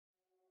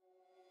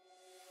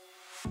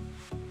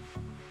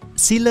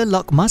Sila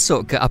log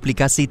masuk ke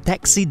aplikasi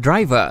Taxsee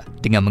Driver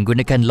dengan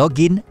menggunakan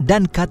login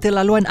dan kata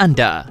laluan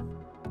anda.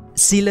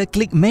 Sila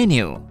klik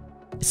menu.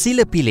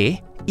 Sila pilih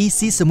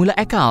isi semula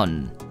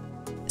akaun.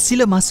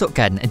 Sila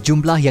masukkan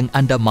jumlah yang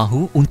anda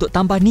mahu untuk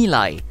tambah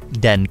nilai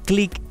dan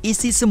klik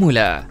isi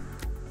semula.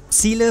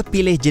 Sila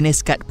pilih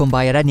jenis kad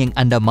pembayaran yang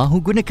anda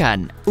mahu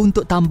gunakan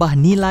untuk tambah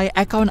nilai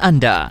akaun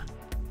anda.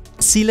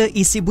 Sila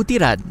isi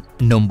butiran,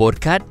 nombor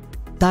kad,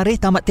 tarikh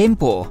tamat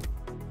tempoh,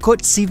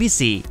 kod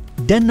CVC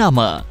dan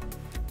nama.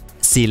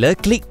 Sila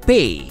klik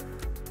Pay.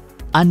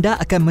 Anda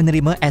akan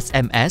menerima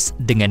SMS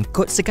dengan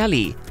kod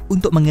sekali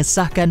untuk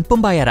mengesahkan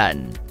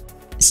pembayaran.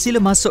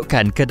 Sila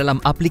masukkan ke dalam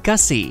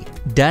aplikasi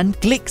dan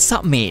klik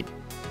Submit.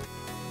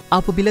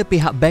 Apabila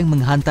pihak bank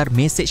menghantar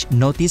mesej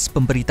notis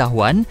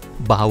pemberitahuan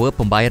bahawa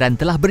pembayaran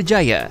telah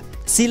berjaya,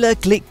 sila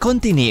klik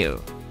Continue.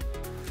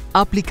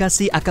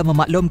 Aplikasi akan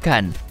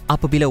memaklumkan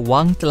apabila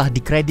wang telah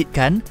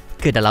dikreditkan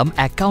ke dalam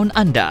akaun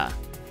anda.